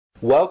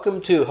Welcome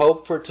to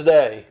Hope for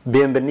Today.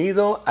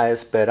 Bienvenido a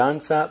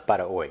Esperanza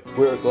para hoy.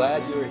 We're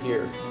glad you're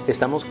here.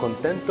 Estamos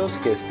contentos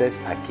que estés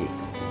aquí.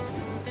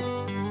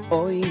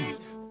 Hoy,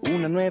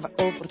 una nueva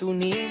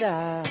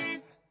oportunidad.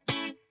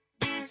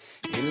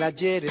 El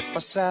ayer es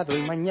pasado,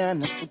 el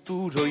mañana es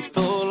futuro y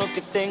todo lo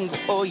que tengo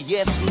hoy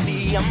es un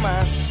día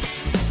más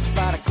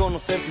para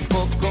conocerte un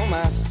poco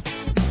más,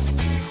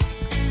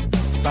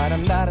 para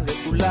andar de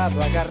tu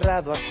lado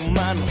agarrado a tu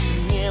mano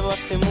sin miedo a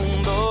este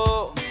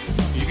mundo,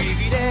 y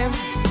viviré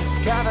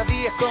cada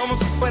día como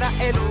si fuera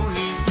el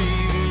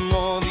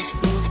último.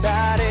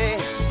 Disfrutaré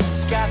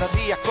cada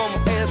día como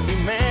el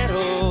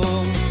primero.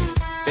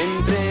 Te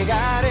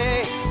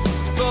entregaré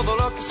todo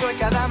lo que soy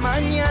cada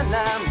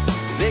mañana,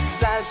 de que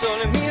sale el sol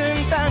en mi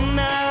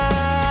ventana.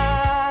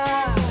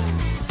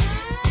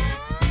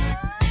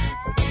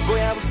 Voy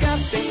a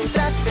buscarte,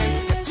 encontrarte,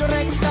 en tu techo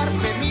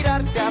recostarme,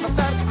 mirarte,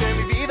 abrazarte,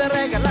 mi vida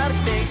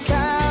regalarte y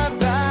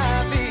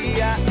cada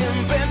día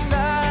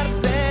empezar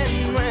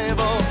de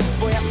nuevo.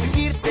 Voy a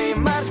seguirte,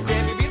 amarte,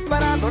 vivir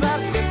para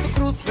adorarte, en tu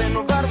cruz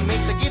renovarme y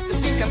seguirte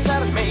sin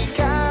cansarme y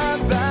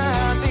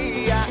cada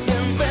día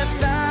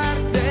empezar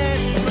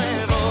de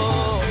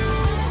nuevo.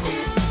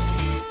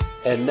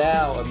 And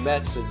now a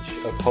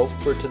message of Hope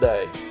for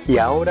Today. Y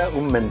ahora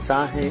un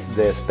mensaje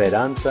de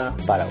esperanza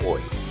para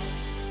hoy.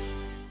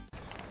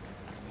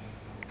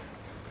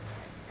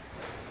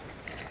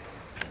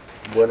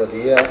 Buenos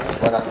días,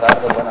 buenas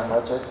tardes, buenas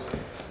noches.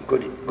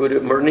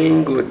 Good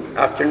morning, good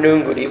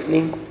afternoon, good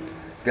evening.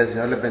 Que el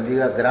Señor les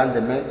bendiga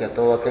grandemente a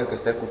todo aquel que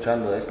esté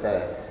escuchando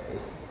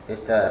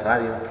esta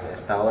radio a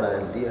esta hora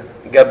del día.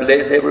 God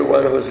bless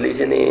everyone who's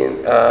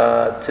listening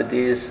to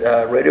this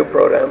radio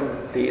program,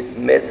 this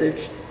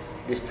message,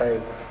 this time.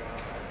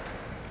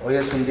 Hoy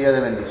es un día de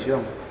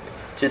bendición.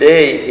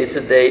 Today is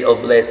a day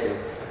of blessing.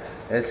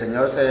 El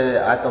Señor se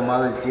ha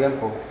tomado el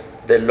tiempo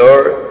The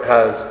Lord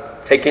has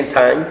taken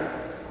time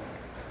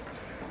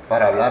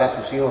para hablar a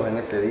sus hijos en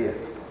este día.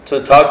 to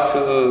talk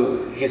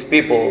to His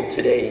people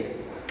today.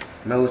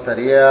 Me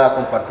gustaría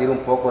compartir un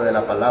poco de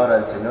la palabra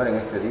del Señor en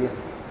este día,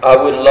 I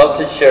would love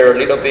to share a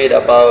little bit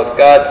about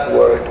God's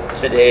Word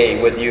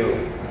today with you,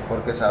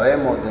 porque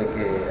sabemos de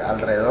que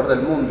alrededor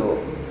del mundo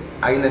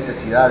hay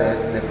necesidades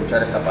de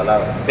escuchar esta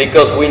palabra.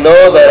 because we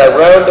know that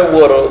around the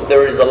world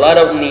there is a lot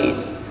of need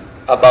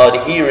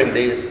about hearing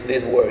this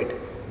word.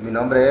 Mi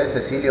nombre es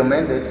Cecilio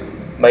Méndez,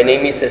 My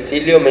name is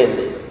Cecilio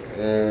Mendes.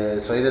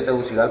 soy de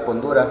Tegucigalpa,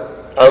 Honduras.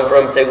 I'm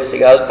from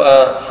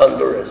Tegucigalpa,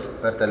 Honduras.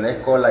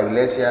 Pertenezco a la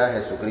iglesia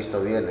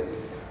Jesucristo Viene.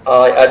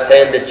 I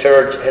attend the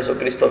church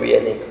Jesucristo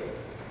Viene.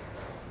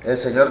 El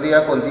Señor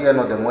día con día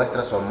nos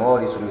demuestra su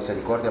amor y su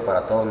misericordia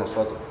para todos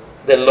nosotros.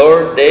 The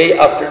Lord day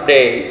after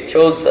day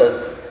shows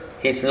us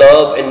His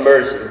love and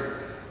mercy.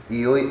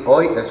 Y hoy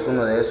es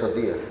uno de esos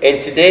días.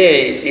 And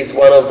today is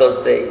one of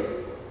those days.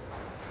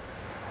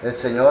 El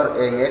Señor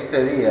en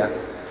este día,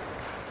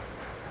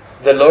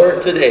 The Lord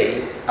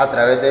today, a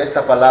través de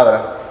esta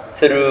palabra,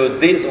 through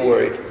this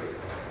word,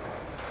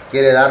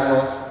 quiere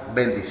darnos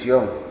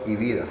bendición y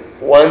vida.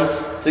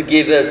 wants to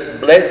give us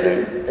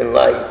blessing and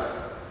life.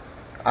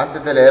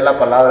 Antes de leer la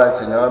palabra del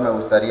Señor, me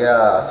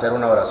gustaría hacer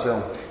una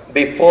oración.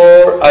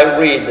 Before I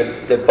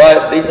read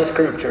this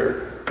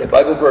scripture, the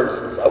Bible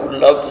verses, I would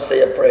love to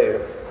say a prayer.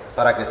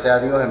 Para que sea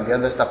Dios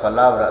enviando esta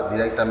palabra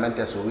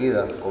directamente a su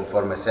vida,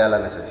 conforme sea la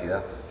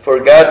necesidad. For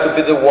God to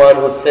be the one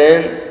who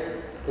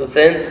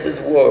sends this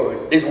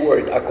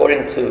word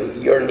according to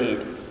your need.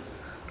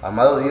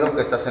 Amado Dios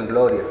que estás en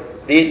gloria,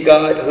 Dear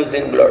God who's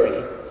in glory,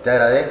 te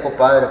agradezco,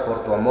 Padre,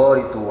 por tu amor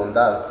y tu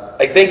bondad,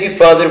 I thank you,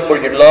 Father, for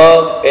your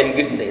love and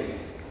goodness,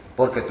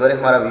 porque tú eres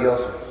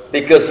maravilloso,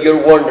 because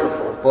you're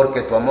wonderful,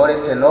 porque tu amor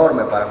es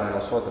enorme para con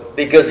nosotros,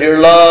 because your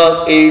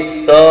love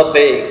is so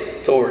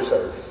big towards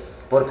us,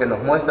 porque nos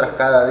muestras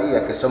cada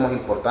día que somos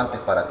importantes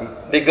para ti.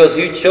 because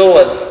you show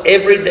us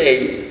every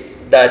day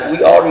that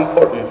we are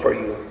important for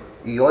you.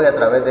 Y hoy a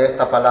través de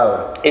esta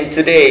palabra, And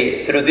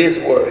today, through this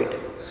word,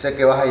 sé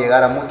que vas a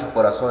llegar a muchos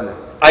corazones,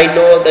 I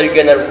know that you're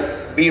going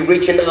to be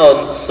reaching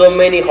out so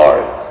many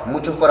hearts,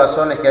 muchos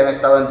corazones que han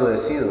estado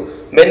endurecidos.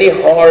 many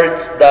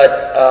hearts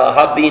that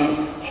have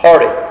been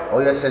hardened.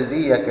 Hoy es el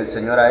día que el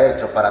Señor ha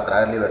hecho para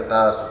traer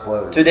libertad a su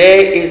pueblo.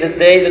 Today is the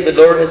day that the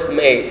Lord has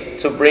made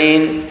to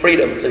bring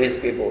freedom to His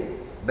people.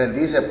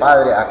 Bendice,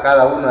 Padre, a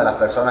cada una de las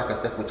personas que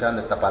esté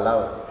escuchando esta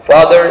palabra.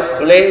 Father,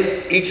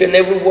 bless each and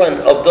every one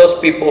of those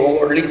people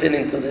who are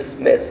listening to this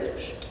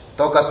message.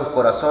 Toca sus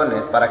corazones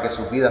para que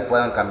sus vidas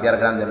puedan cambiar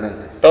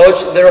grandemente.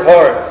 Touch their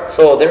hearts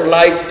so their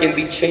lives can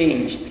be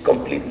changed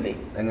completely.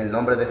 En el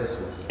nombre de Jesús.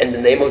 In the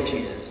name of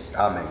Jesus.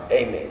 Amén.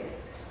 Amen.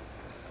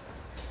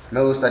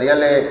 Me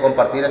gustaría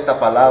compartir esta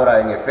palabra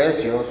en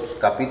Efesios,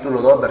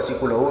 capítulo 2,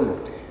 versículo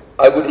 1.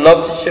 I would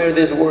love to share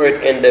this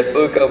word in the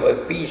book of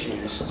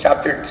Ephesians,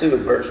 chapter 2,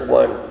 verse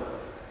 1.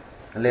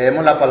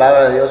 Leemos la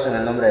palabra de Dios en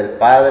el nombre del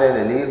Padre,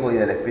 del Hijo y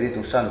del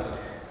Espíritu Santo.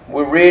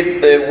 We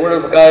read the word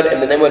of God in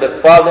the name of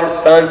the Father,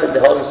 Son, and the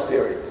Holy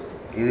Spirit.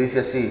 Y dice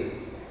así: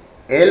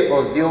 Él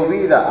os dio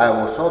vida a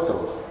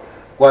vosotros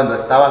cuando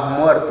estabas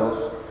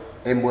muertos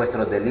en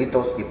vuestros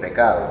delitos y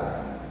pecados,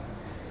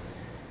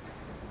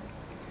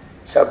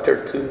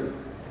 chapter 2,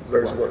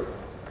 verse 1.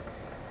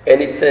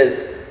 And it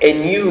says,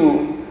 and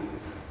you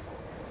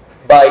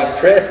by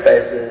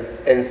trespasses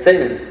and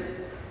sins.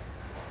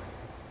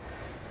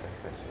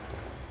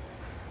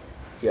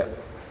 Yeah.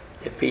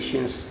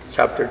 Ephesians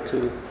chapter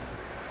 2,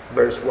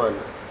 verse 1.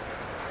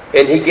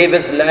 And he gave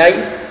us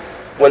life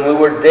when we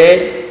were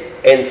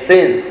dead in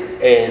sins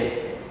and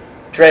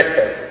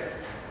trespasses.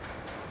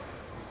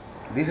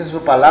 Dice su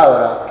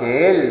palabra que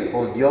Él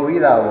os dio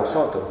vida a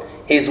vosotros.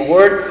 His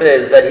word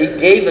says that he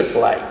gave us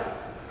life.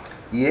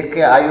 Y es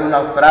que hay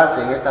una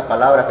frase en esta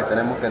palabra que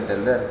tenemos que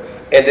entender.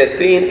 And the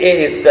thing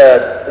is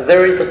that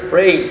there is a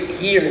phrase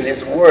here in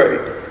this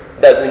word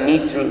that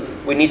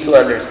we need to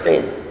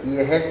understand. Y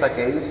es esta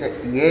que dice,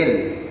 y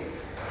Él.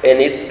 And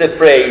it's the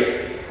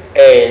phrase,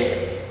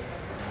 and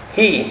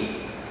he.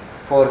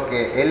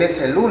 Porque Él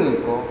es el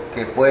único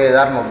que puede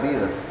darnos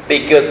vida.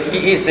 Because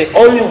he is the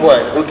only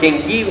one who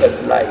can give us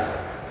life.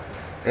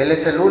 Él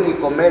es el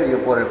único medio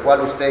por el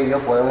cual usted y yo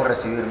podemos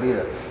recibir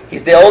vida.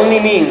 He's the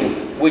only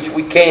means which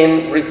we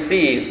can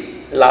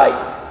receive life.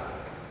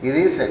 Y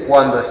dice,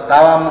 cuando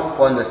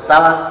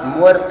estabas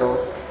muertos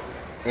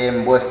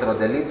en vuestros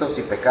delitos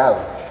y pecados.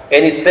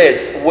 And it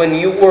says, when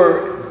you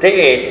were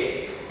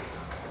dead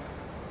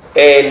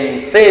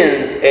in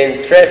sins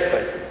and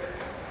trespasses.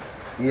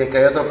 Y es que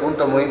hay otro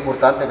punto muy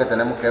importante que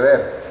tenemos que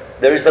ver.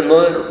 There is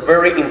another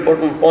very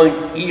important point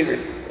here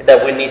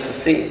that we need to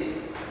see.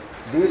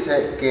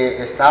 Dice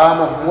que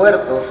estábamos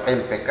muertos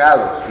en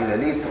pecados y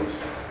delitos.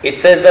 It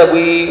says that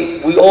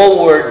we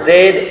all were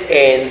dead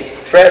in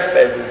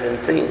trespasses and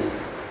sins.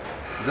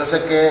 Yo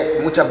sé que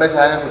muchas veces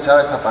han escuchado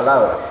esta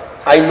palabra.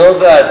 I know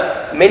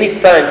that many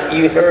times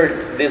you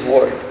heard this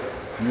word.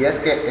 Y es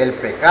que el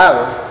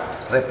pecado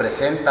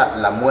representa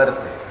la muerte.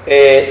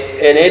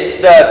 And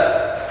it's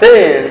that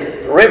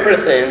sin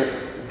represents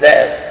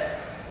death.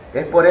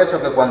 Es por eso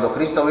que cuando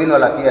Cristo vino a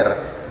la tierra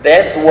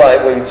That's why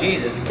when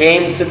Jesus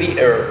came to the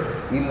earth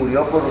y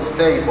murió por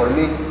usted y por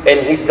mí,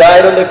 and he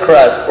died on the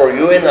cross for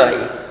you and I,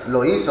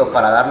 lo hizo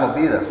para darnos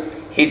vida.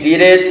 he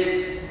did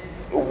it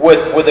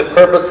with the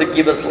purpose to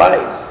give us life.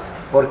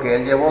 Porque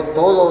Él llevó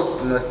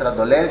todas nuestras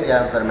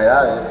dolencias,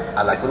 enfermedades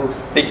a la cruz.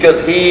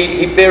 Because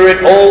he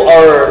buried all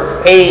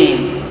our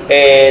pain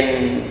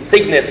and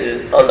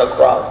sicknesses on the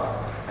cross.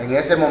 En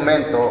ese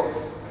momento,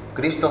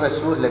 Cristo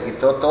Jesús le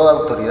quitó toda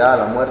autoridad a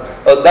la muerte.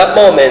 At that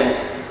moment,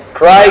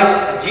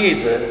 Christ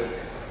Jesus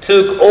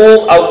took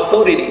all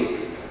authority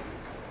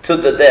to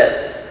the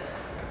death.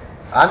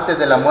 Antes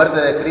de la muerte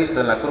de Cristo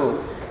en la cruz,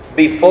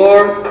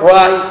 Before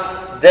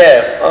Christ's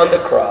death on the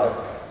cross,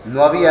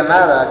 no había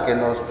nada que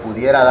nos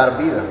pudiera dar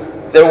vida,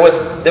 there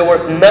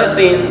was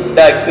nothing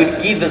that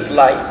could give us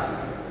life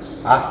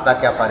hasta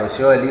que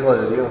apareció el Hijo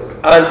de Dios,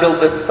 until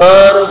the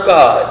Son of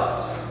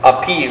God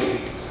appeared,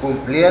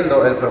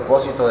 cumpliendo el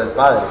propósito del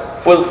Padre,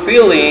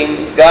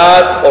 fulfilling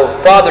God's or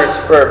Father's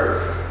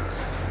purpose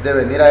de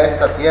venir a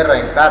esta tierra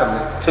en carne,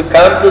 to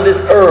come to this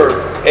earth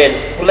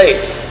in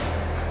flesh,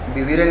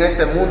 vivir en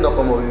este mundo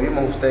como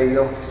vivimos usted y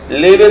yo.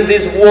 live in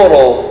this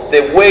world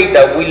the way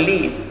that we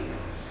live.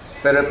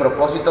 Pero el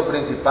propósito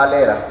principal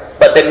era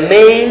But the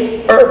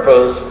main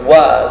purpose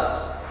was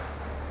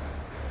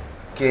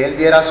que Él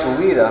diera su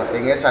vida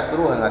en esa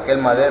cruz, en aquel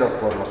madero,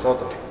 por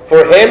nosotros.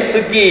 for him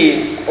to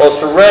give or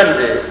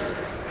surrender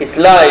his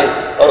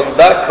life on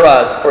that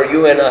cross for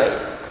you and I.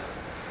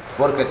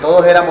 Porque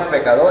todos éramos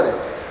pecadores,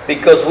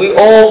 Because we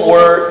all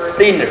were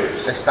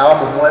sinners.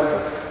 estábamos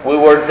muertos. We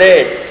were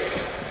dead.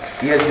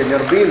 Y el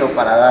Señor vino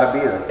para dar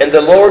vida, And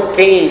the Lord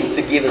came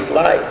to give us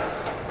life.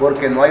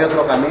 porque no hay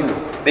otro camino.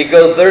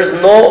 Because there's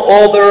no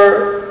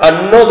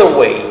another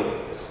way.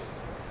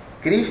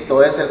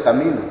 Cristo es el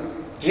camino,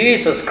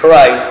 Jesus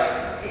Christ,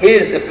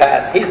 He's the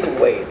path, He's the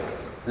way.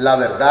 la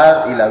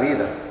verdad y la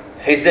vida.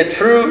 He's the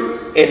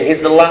truth and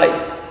He's the life.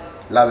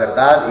 La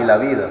verdad y la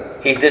vida.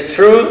 He's the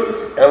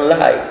truth and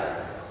life.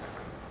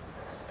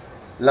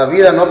 La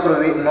vida no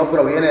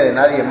proviene de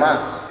nadie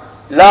más,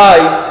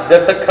 Life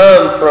doesn't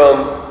come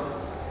from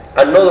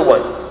another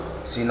one,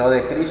 sino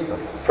de Cristo.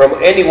 from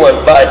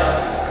anyone, but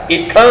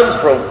it comes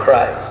from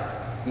Christ.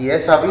 Y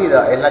esa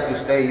vida es la que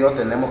usted y yo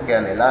tenemos que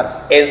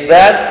anhelar. And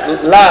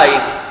that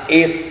life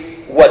is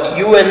what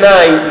you and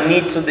I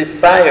need to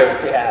desire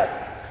to have.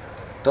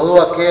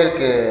 Todo aquel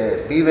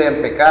que vive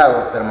en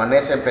pecado,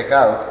 permanece en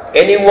pecado,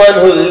 Anyone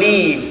who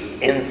lives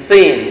in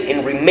sin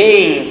and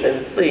remains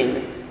in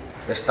sin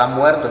está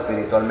muerto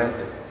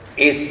espiritualmente.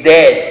 is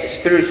dead,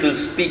 spiritually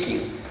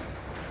speaking.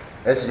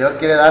 El Señor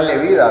quiere darle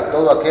vida a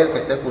todo aquel que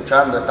esté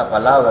escuchando esta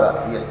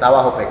palabra y está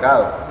bajo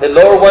pecado. The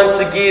Lord wants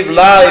to give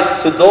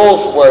life to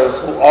those ones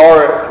who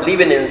are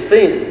living in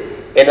sin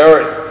and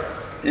are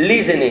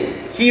listening,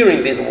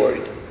 hearing this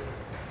word.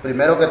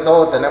 Primero que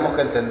todo tenemos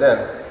que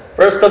entender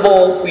First of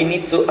all, we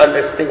need to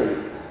understand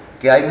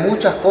que hay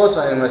muchas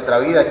cosas en nuestra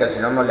vida que al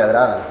Señor no le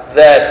agradan,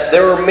 that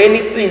there are many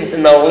things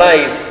in our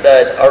life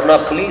that are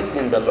not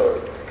pleasing the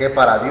Lord. que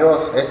para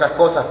Dios esas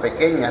cosas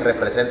pequeñas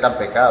representan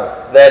pecado.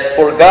 That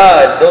for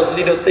God, those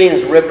little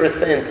things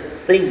represent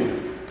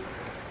sin.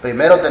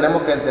 Primero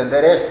tenemos que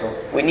entender esto,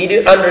 We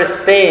need to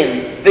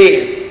understand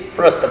this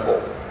first of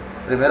all,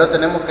 Primero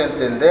tenemos que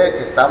entender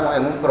que estamos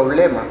en un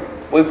problema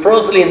we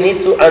firstly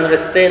need to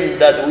understand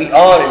that we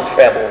are in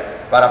trouble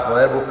para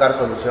poder buscar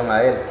solución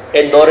a él.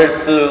 in order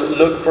to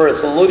look for a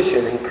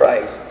solution in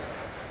Christ.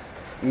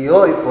 Y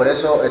hoy por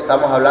eso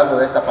estamos hablando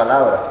de esta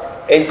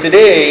palabra, And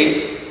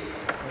today,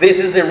 this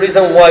is the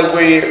reason why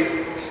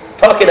we're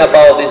talking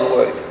about this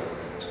word.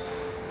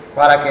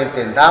 para que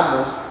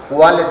entendamos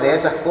cuáles de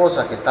esas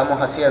cosas que estamos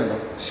haciendo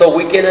So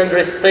we can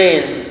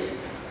understand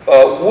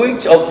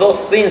which of those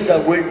things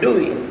that we're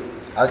doing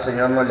al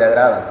Señor no le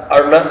agradan,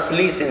 are not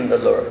pleasing the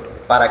Lord.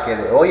 para que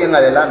de hoy en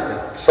adelante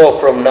So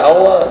from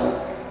now on,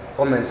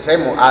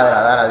 comencemos a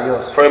agradar a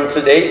Dios, from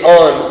today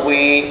on,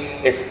 we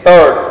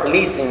start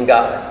pleasing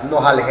God.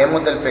 nos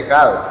alejemos del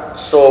pecado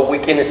So we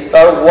can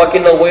start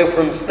walking away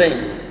from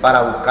sin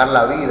para buscar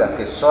la vida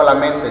que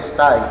solamente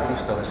está en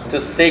Cristo to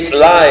Jesús. seek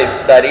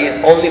life that is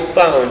only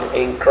found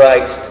in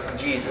Christ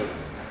Jesus.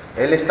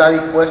 Él está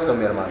dispuesto,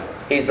 mi hermano.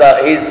 He's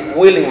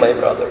willing, my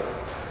brother.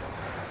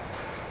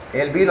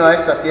 Él vino a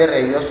esta tierra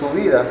y dio su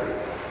vida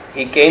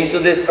He came to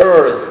this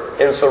earth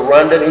and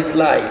surrendered his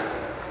life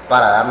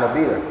para darnos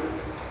vida.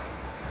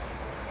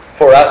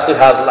 for us to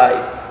have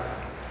life.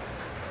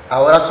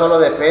 Ahora solo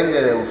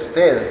depende de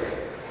usted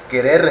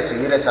querer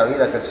recibir esa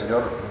vida que el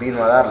Señor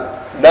vino a darle.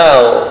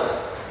 Now,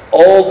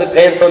 all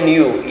depends on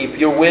you if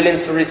you're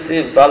willing to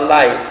receive that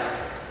life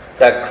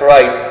that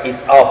Christ is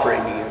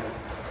offering you.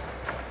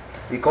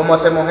 ¿Y cómo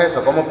hacemos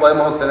eso? ¿Cómo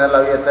podemos obtener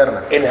la vida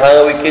eterna? And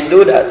how we can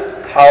do that,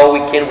 how we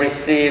can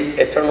receive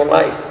eternal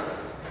life.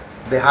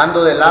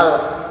 Dejando de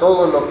lado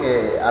todo lo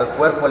que al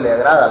cuerpo le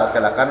agrada, lo que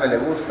a la carne le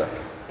gusta.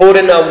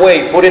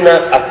 Putting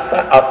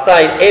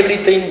aside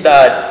everything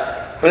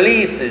that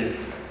pleases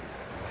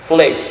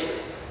flesh.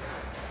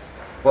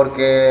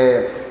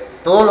 Porque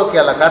todo lo que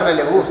a la carne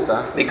le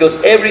gusta, Because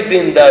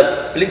everything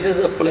that pleases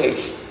the flesh,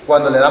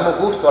 cuando le damos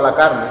gusto a la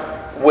carne,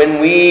 when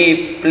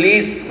we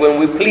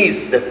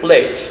please the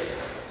flesh,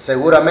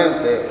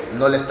 seguramente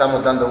no le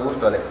estamos dando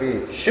gusto al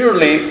Espíritu.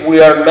 surely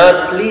we are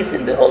not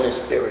pleasing the Holy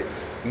Spirit.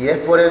 Y es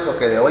por eso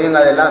que de hoy en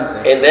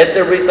adelante And that's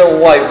the reason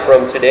why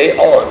from today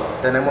on,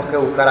 tenemos que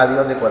buscar a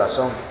Dios de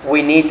corazón.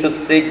 we need to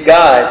seek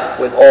God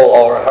with all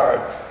our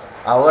hearts.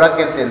 Ahora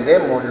que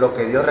entendemos lo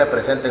que Dios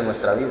representa en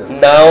nuestra vida.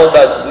 Now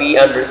that we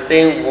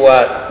understand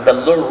what the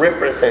Lord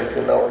represents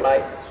in our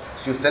life.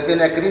 Si usted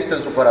tiene a Cristo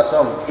en su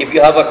corazón, If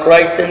you have a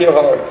Christ in your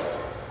heart,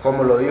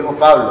 como lo dijo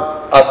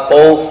Pablo, as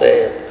Paul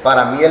said,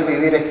 para mí el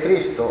vivir es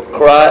Cristo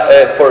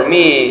for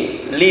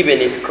me,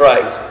 living is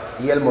Christ,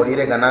 y el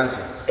morir es ganancia.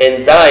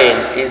 and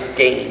dying is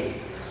gain.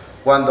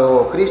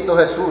 Cuando Cristo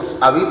Jesús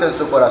habita en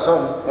su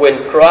corazón, When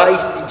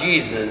Christ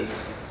Jesus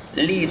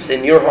lives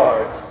in your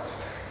heart,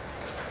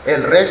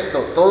 el resto,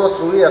 toda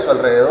su vida a su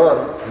alrededor,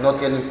 no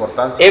tiene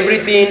importancia.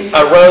 everything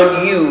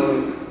around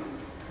you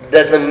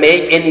doesn't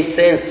make any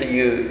sense to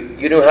you.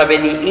 You don't have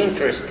any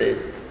interest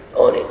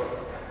on it.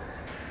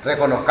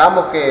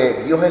 Reconozcamos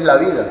que Dios es la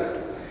vida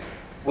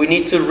We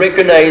need to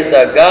recognize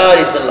that God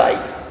is the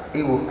life,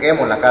 y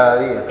busquémosla cada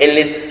día.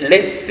 and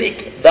let's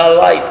seek that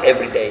life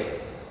every day.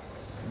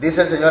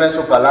 Dice el Señor en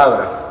su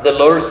palabra, The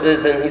Lord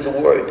says in His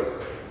Word,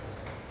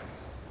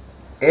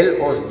 Él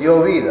os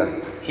dio vida.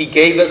 He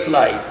gave us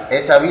life,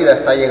 Esa vida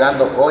está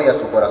llegando hoy a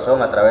su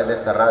corazón a través de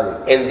esta radio.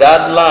 and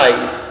that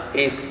life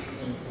is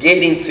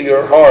getting to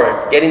your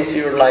heart, getting to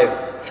your life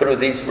through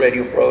this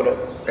radio program.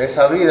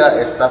 Esa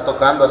vida está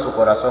tocando a su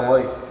corazón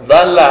hoy.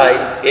 That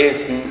life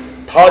is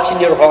touching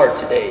your heart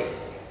today.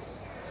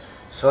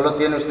 Solo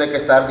tiene usted que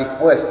estar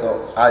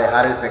dispuesto a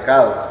dejar el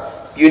pecado,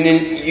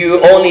 You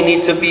only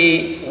need to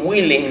be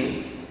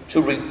willing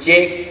to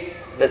reject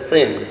the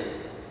sin,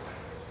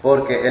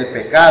 porque el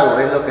pecado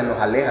es lo que nos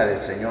aleja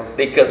del Señor.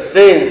 because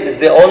sin is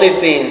the only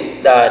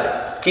thing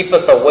that keep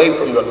us away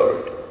from the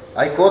Lord.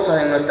 Hay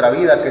cosas en nuestra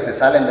vida que se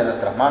salen de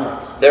nuestras manos.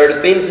 There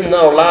are things in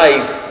our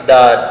life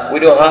that we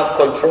don't have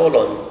control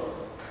on.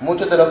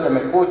 Muchos de los que me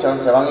escuchan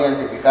se van a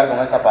identificar con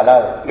esta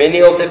palabra.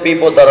 Many of the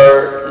people that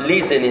are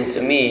listening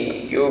to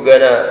me, you're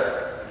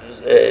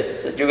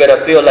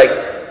gonna feel like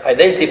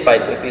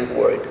identified with this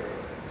word.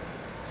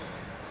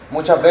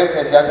 Muchas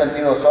veces se han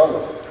sentido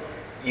solos.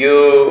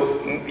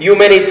 You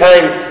many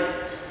times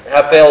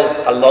have felt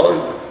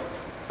alone.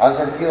 Han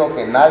sentido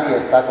que nadie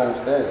está con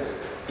ustedes.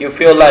 You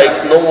feel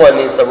like no one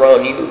is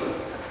around you.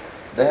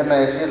 Déjeme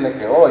decirle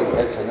que hoy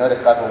el Señor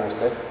está con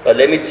usted But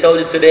let me tell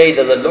you today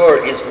that the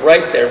Lord is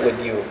right there with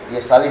you, y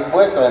está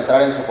dispuesto a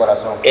entrar en su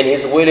corazón. and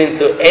He's willing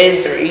to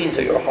enter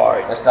into your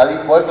heart. Está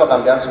dispuesto a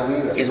cambiar su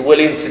vida. He's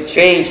willing to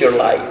change your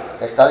life,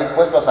 Está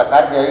dispuesto a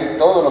sacar de ahí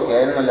todo lo que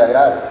a Él no le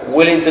agrada.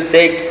 willing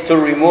to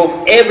remove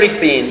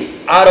everything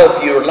out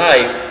of your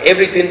life,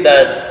 everything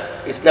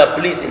that is not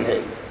pleasing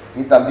Him.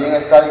 Y también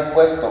está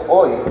dispuesto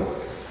hoy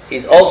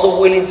He's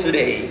also willing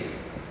today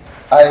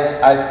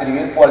a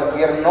escribir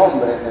cualquier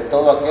nombre de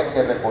todo aquel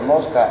que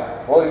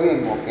reconozca hoy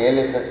mismo que Él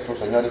es su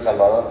Señor y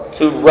Salvador.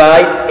 to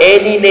write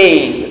any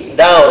name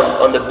down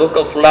on the book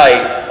of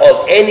life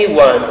of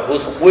anyone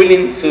who's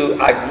willing to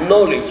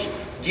acknowledge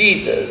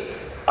Jesus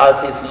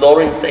as his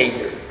Lord and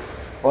Savior.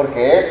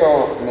 Porque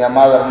eso, mi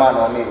amado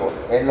hermano, amigo,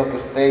 es lo que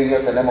usted y yo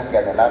tenemos que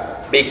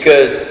anhelar.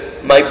 Because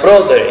my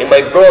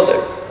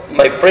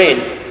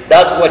friend,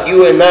 that's what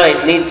you and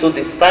I need to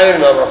desire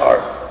in our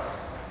hearts.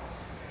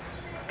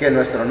 Que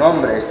nuestro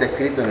nombre esté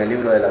escrito en el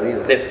libro de la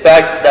vida. The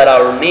fact that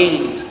our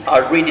names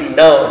are written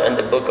down in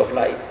the book of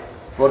life.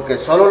 Porque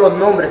solo los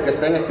nombres que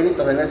estén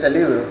escritos en ese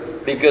libro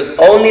Because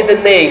only the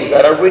names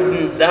that are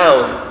written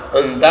down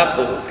on that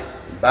book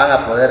van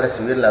a poder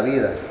recibir la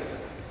vida.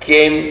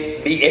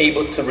 can be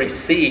able to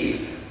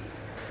receive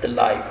the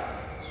life.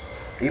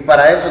 Y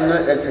para eso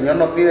el Señor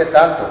no pide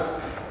tanto.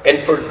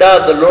 And for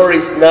that, the Lord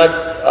is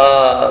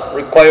not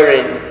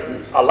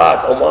requiring a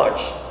lot or much.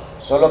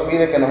 Solo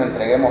pide que nos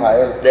entreguemos a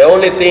Él. The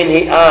only thing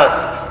He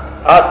asks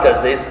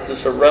us is to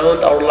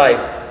surround our life.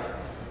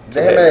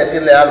 Déjeme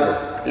decirle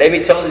algo. Let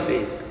me tell you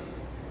this.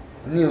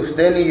 Ni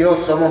usted ni yo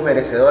somos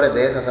merecedores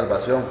de esa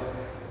salvación.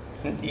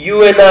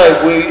 You and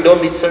I, we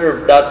don't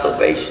deserve that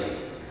salvation.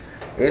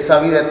 Esa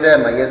vida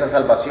eterna y esa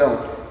salvación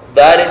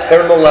That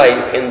eternal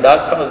life and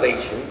that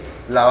salvation,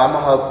 la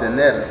vamos a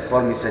obtener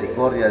por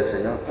misericordia del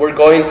Señor. we're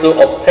going to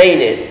obtain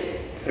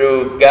it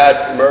through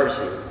God's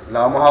mercy.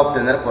 La vamos a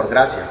obtener por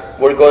gracia.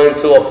 We're going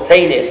to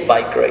obtain it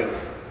by grace.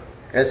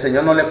 El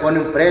Señor no le pone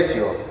un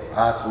precio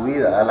a su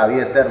vida, a la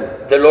vida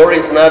eterna. The Lord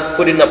is not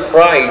putting a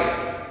price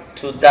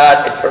to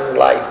that eternal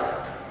life.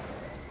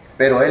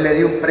 Pero Él le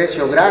dio un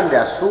precio grande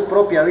a su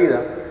propia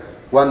vida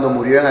cuando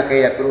murió en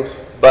aquella cruz.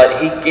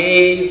 But He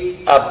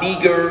gave a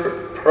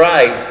bigger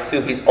price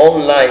to His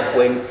own life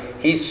when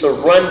He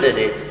surrendered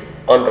it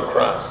on the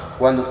cross.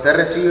 Cuando usted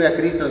recibe a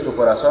Cristo en su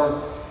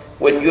corazón,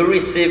 When you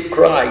receive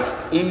Christ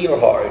in your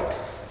heart,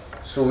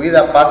 su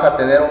vida pasa a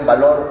tener un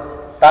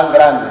valor tan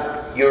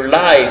grande your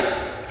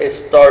life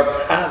starts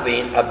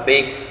having a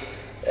big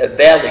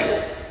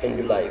value in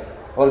your life.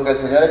 porque el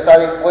Señor está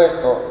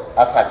dispuesto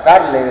a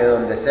sacarle de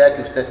donde sea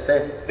que usted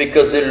esté.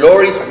 Because the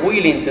Lord is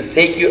willing to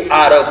take you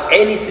out of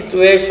any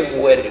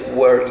situation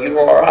where you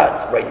are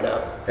at right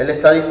now. Él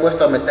está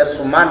dispuesto a meter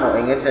su mano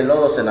en ese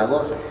lodo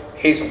cenagoso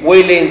He's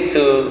willing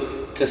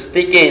to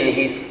stick in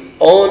His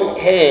own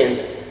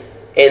hand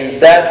in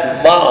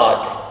that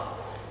mud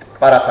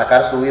para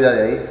sacar su vida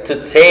de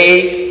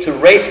ahí to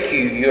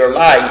rescue your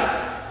life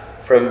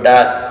from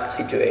that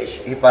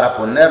situation. y para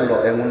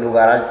ponerlo en un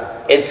lugar alto.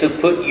 And to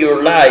put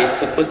your life,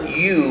 to put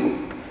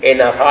you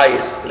in a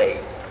highest place.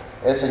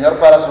 El Señor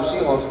para sus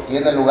hijos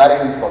tiene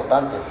lugares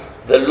importantes.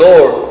 The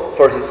Lord,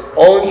 for His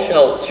own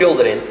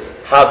children,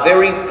 have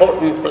very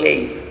important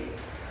places.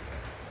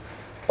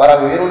 Para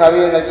vivir una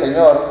vida en el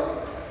Señor,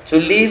 To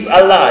live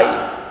a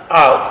life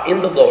out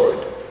in the Lord,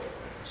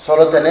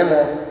 solo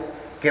tenemos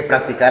que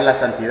practicar la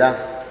santidad.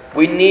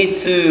 we need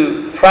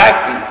to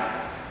practice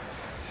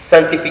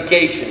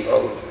sanctification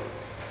only.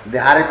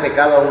 Dejar el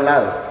pecado a un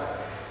lado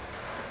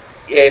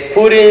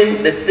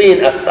Putting the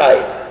sin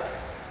aside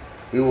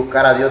y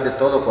buscar a Dios de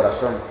todo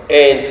corazón.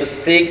 and to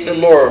seek the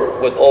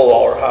Lord with all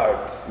our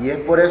hearts. Y es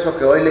por eso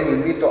que hoy les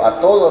invito a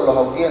todos los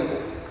audientes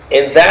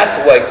And that's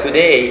why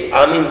today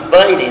I'm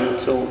inviting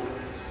to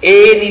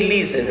any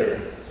listener.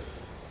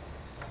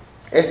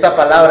 Esta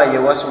palabra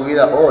llegó a su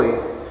vida hoy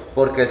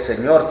porque el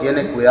Señor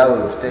tiene cuidado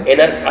de usted.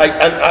 And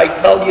I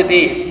tell you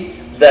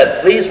this,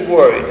 that this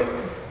word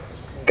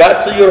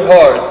got to your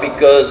heart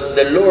because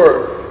the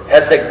Lord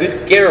has a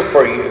good care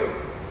for you.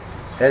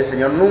 El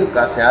Señor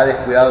nunca se ha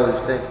descuidado de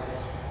usted.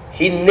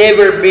 He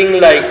never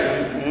been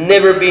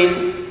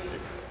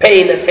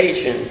paying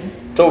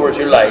attention towards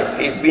your life.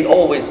 He's been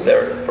always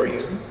there for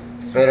you.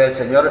 Pero el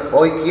Señor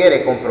hoy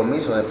quiere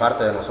compromiso de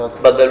parte de nosotros.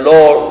 But the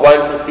Lord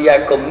wants to see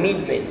a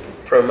commitment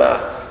from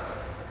us.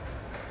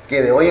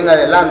 Que de hoy en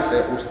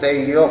adelante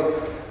usted y yo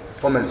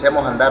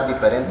comencemos a andar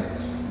diferente.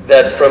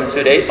 That from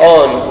today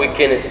on we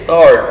can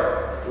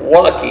start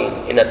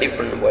walking in a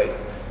different way.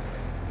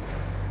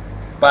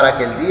 Para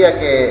que el día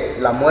que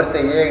la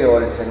muerte llegue o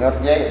el Señor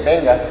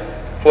venga,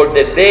 For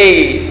the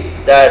day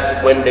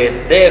that when the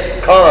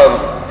death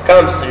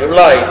comes to your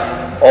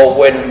life, or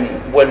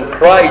when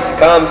Christ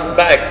comes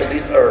back to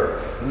this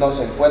earth, nos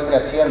encuentre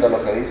haciendo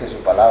lo que dice su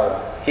palabra.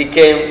 He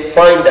can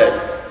find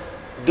us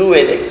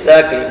doing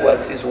exactly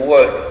what His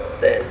word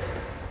says.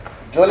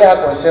 Yo les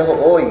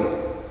aconsejo hoy,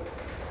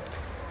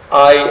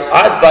 I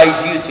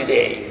advise you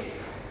today,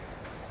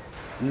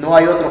 no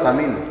hay otro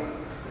camino.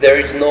 there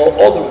is no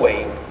other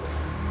way.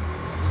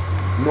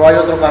 No hay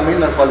otro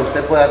camino al cual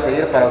usted pueda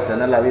seguir para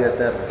obtener la vida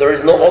eterna. There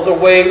is no other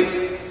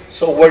way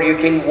so where you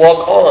can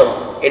walk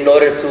on in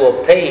order to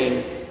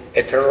obtain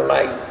eternal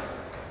life.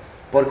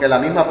 Porque la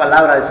misma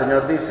palabra del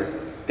Señor dice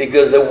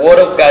Because the word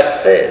of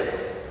God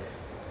says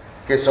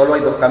que solo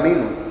hay dos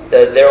caminos,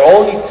 that there are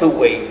only two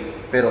ways,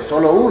 pero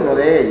solo uno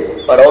de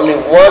ellos but only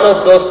one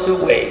of those two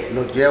ways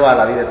los lleva a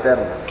la vida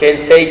eterna.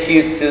 can take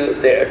you to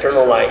the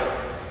eternal life.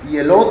 Y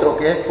el otro,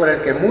 que es por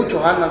el que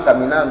muchos andan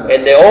caminando,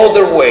 And the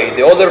other way,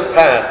 the other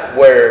path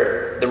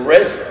where the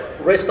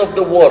rest of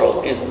the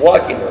world is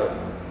walking on,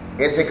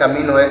 ese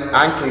camino es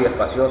ancho y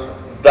espacioso.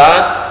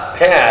 that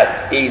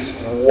path is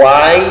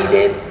wide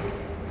and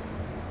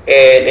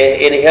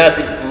it has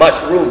much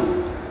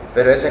room.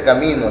 pero ese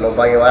camino los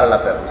va a llevar a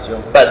la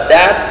perdición. But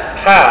that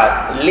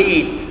path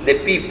leads the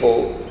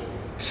people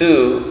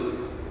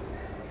to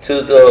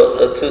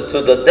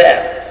the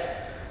death.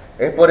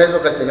 Es por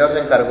eso que el Señor se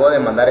encargó de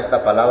mandar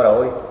esta palabra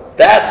hoy.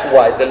 That's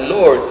why the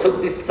Lord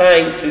took this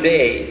time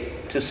today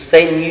to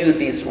send you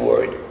this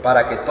word.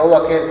 Para que todo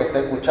aquel que esté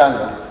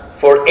escuchando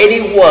For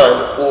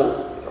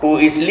anyone who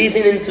is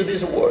listening to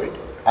this word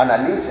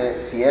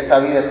analice si esa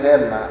vida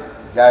eterna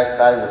ya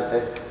está en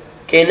usted.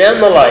 can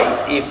analyze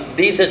if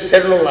this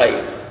eternal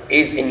life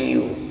is in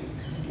you.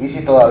 Y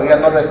si todavía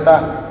no lo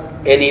está,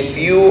 And if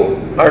you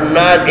are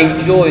not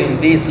enjoying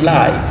this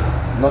life,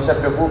 no se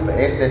preocupe,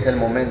 este es el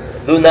momento.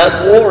 do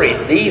not worry,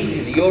 this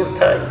is your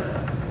time.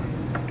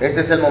 Este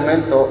es el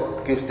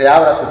momento que usted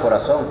abra su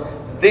corazón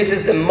This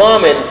is the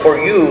moment for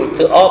you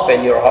to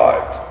open your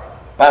heart,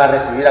 para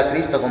recibir a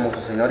Cristo como su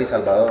Señor y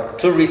Salvador,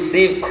 to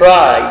receive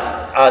Christ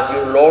as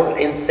your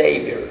Lord and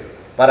Savior,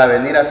 para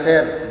venir a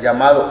ser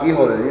llamado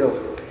Hijo de Dios.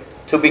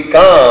 to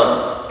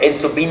become and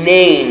to be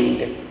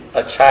named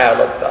a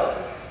child of God.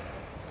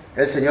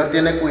 El Señor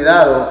tiene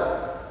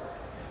cuidado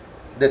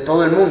de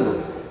todo el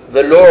mundo,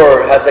 The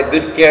Lord has a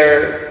good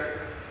care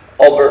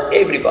over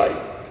everybody,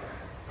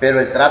 pero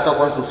el trato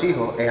con sus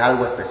hijos es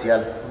algo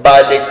especial.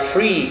 but the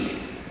treat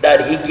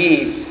that He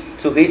gives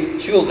to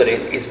His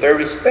children is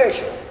very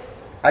special.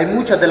 Hay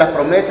muchas de las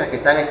promesas que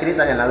están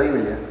escritas en la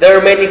Biblia. There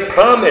are many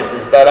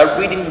promises that are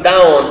written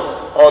down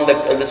on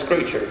the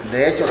scripture.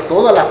 De hecho,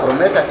 todas las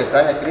promesas que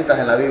están escritas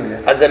en la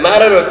Biblia As a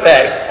matter of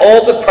fact,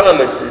 all the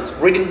promises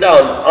written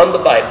down on the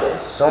Bible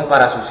son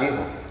para sus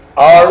hijos.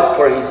 are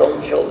for His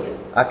own children.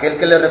 Aquel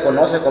que le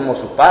reconoce como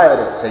su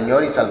Padre,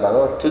 Señor y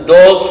Salvador. To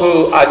those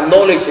who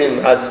acknowledge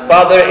Him as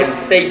Father and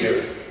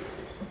Savior,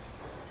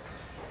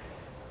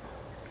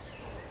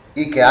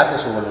 Y que hace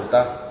su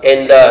voluntad.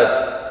 and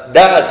that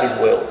does His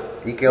will,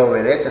 Y que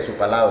obedece su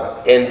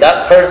palabra. and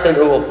that person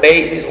who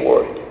obeys His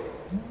word.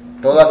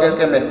 Todo aquel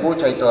que me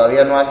escucha y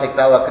todavía no ha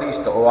aceptado a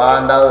Cristo o ha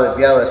andado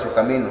desviado de su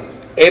camino,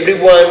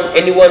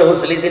 Anyone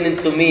who's listening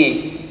to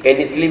me and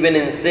is living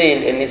in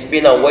sin and is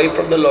being away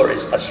from the Lord,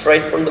 is astray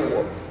from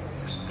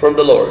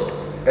the Lord.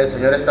 el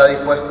Señor está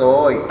dispuesto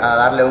hoy a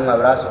darle un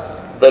abrazo.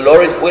 The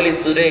Lord is willing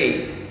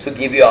today to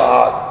give you a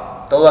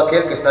hug. Todo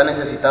aquel que está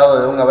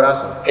necesitado de un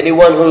abrazo,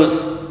 Anyone who's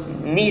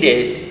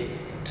needed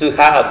to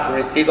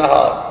receive a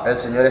hug, el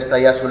Señor está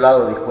ahí a su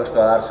lado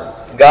dispuesto a dárselo.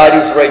 God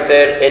is right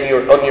there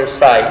on your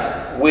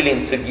side,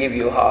 willing to give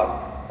you a hug.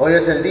 Hoy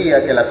es el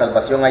día que la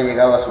salvación ha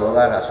llegado a su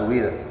hogar, a su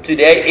vida,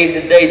 Today is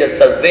the day that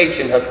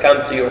salvation has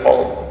come to your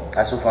home,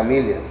 a su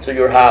familia. to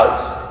your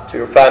house, to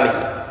your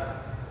family.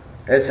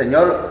 El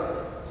Señor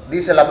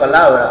dice la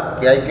palabra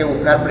que hay que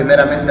buscar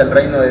primeramente el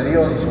reino de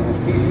Dios y su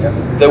justicia,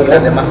 y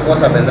las demás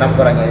cosas vendrán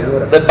por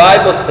añadidura. The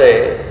Bible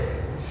says,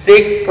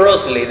 seek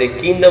firstly the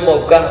kingdom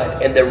of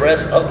God, and the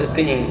rest of the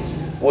things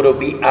will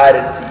be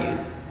added to you.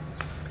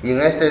 Y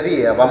en este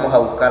día vamos a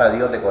buscar a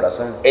Dios de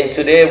corazón. And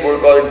today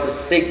we're going to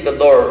seek the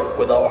Lord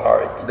with our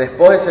heart.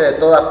 Despójese de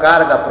toda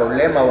carga,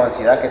 problema o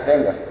ansiedad que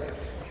tenga.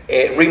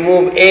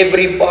 Remove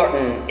every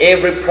burden,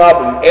 every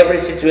problem, every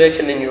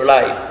situation in your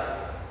life,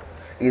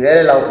 Y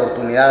déle la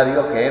oportunidad a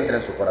Dios que entre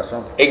en su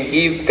corazón. and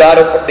give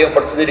God the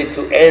opportunity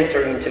to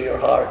enter into your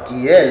heart.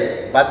 Y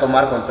Él va a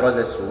tomar control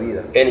de su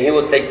vida. And He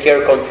will take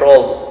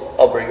control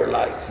over your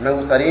life. Me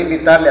gustaría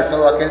invitarle a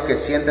todo aquel que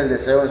siente el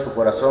deseo en su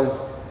corazón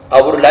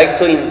I would like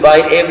to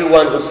invite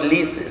everyone who's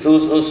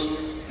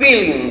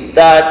feeling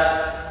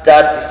that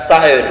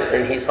desire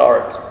in his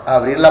heart a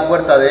abrir la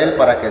puerta de Él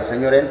para que el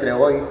Señor entre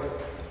hoy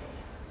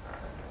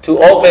to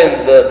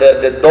open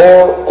the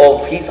door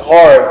of his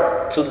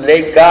heart to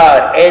let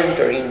God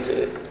enter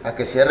into it. a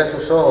que cierre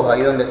sus ojos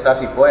ahí donde está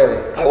si puede.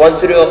 I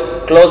want you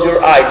to close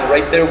your eyes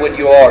right there where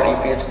you are,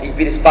 if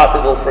it is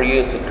possible for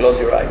you to close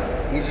your eyes.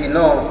 Y si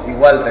no,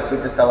 igual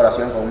repite esta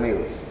oración conmigo.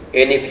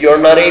 And if you're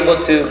not able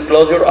to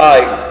close your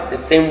eyes the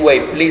same way,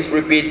 please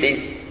repeat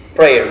this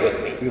prayer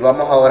with me. Y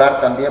vamos a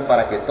orar también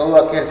para que todo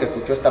aquel que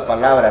escuchó esta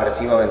palabra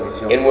reciba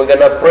bendición. And we're going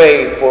to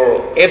pray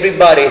for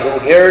everybody who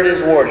heard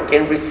this word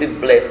can receive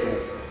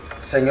blessings.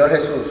 Señor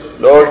Jesús,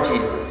 Lord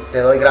Jesus, te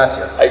doy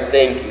gracias I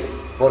thank you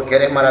porque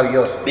eres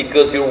maravilloso,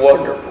 because you're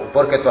wonderful,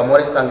 porque tu amor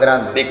es tan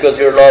grande, because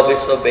your love is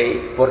so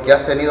big, porque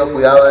has tenido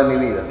cuidado de mi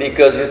vida.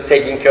 because you're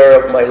taking care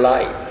of my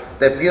life.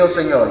 Te pido,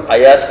 Señor,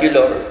 I ask you,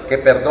 Lord, que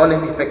perdones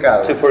mis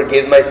pecados. to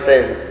forgive my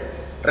sins.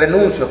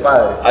 Renuncio,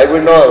 Padre, I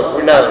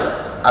renounce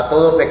a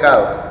todo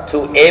pecado,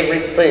 to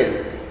every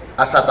sin,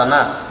 a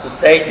Satanás to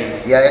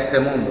Satan, y a este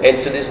mundo.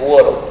 and to this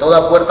world.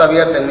 Toda puerta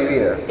abierta en mi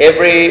vida,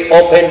 Every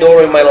open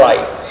door in my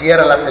life,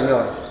 ciérrala,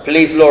 Señor,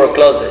 please, Lord,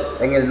 close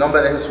it. en el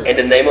nombre de Jesús. In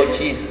the name of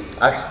Jesus.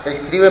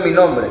 Escribe mi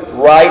nombre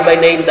Write my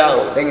name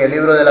down. en el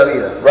libro de la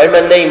vida. Write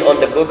my name on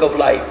the book of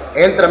life.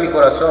 Entra a mi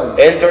corazón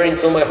Enter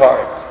into my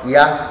heart. y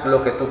haz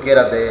lo que tú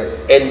quieras de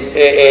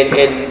él.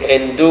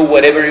 And do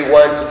whatever you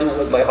want to do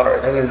with my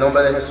heart. En el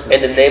nombre de Jesús.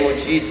 In the name of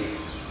Jesus.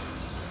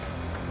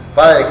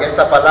 Padre, que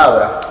esta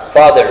palabra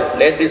Father,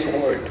 let this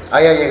word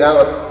haya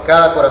llegado a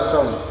cada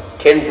corazón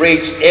can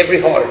reach every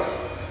heart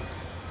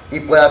y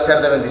pueda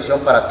ser de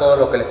bendición para todos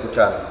los que le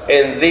escucharon.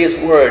 And this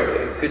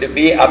word could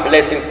be a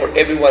blessing for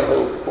everyone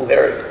who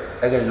heard.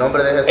 En el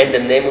nombre de Jesús. In the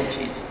name of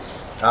Jesus.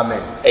 Amén.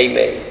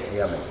 Amen. Y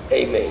amén.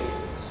 Amen.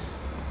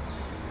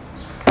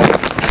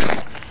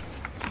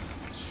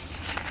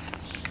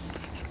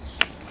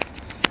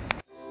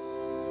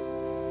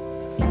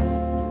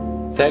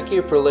 Thank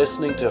you for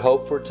listening to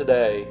Hope for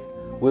Today.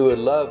 We would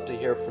love to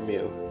hear from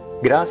you.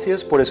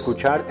 Gracias por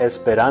escuchar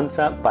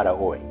Esperanza para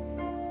hoy.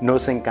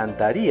 Nos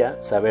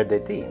encantaría saber de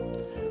ti.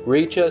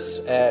 Reach us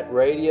at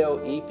Radio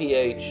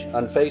EPH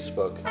on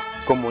Facebook.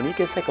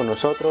 Comuníquese con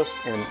nosotros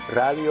en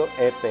Radio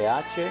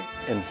EPH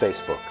en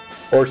Facebook.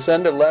 Or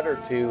send a letter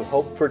to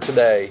Hope for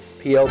Today,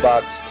 P.O.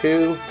 Box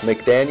 2,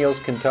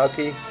 McDaniels,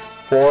 Kentucky,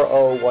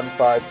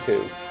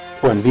 40152.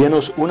 O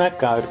envíenos una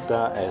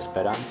carta a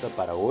Esperanza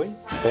para hoy,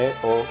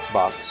 P.O.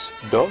 Box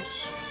 2,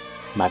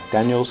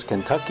 McDaniels,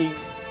 Kentucky,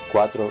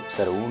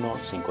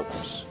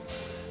 40152.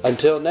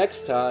 Until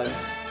next time,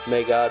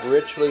 may God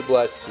richly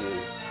bless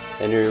you.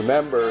 And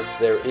remember,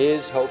 there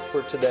is hope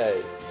for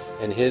today,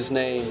 and His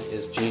name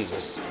is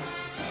Jesus.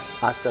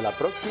 Hasta la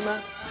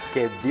próxima,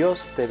 que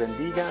Dios te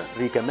bendiga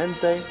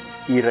ricamente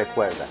y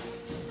recuerda,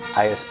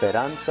 hay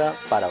esperanza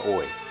para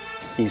hoy,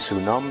 y su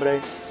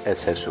nombre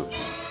es Jesús.